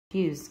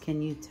Confused.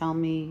 Can you tell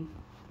me,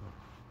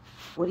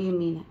 what do you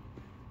mean?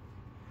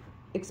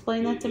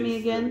 Explain that to me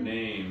again. The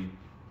name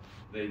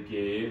they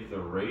gave the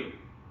rate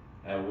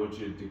at which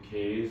it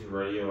decays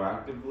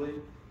radioactively.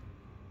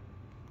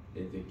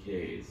 It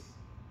decays.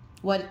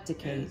 What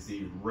decays? And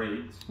the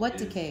rate. What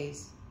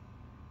decays?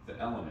 The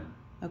element.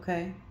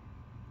 Okay.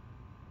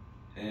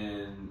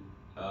 And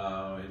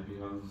it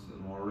becomes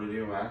more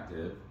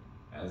radioactive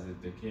as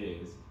it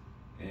decays,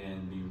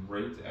 and the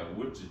rate at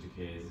which it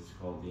decays is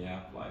called the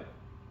half-life.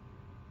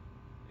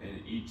 And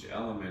each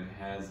element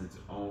has its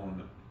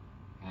own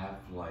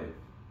half-life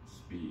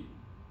speed.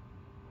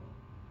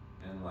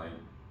 And like,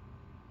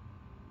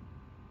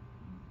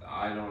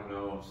 I don't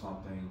know of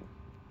something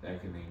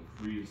that can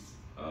increase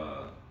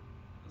the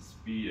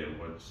speed at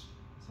which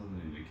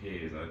something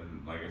decays.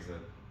 Like I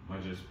said,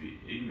 might just be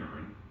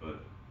ignorant,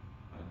 but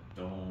I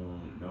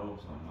don't know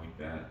something like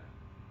that.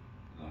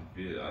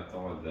 And I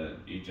thought that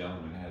each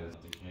element had its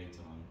decay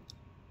time.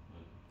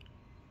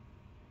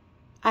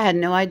 I had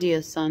no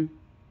idea, son.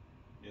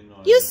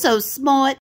 You're so smart.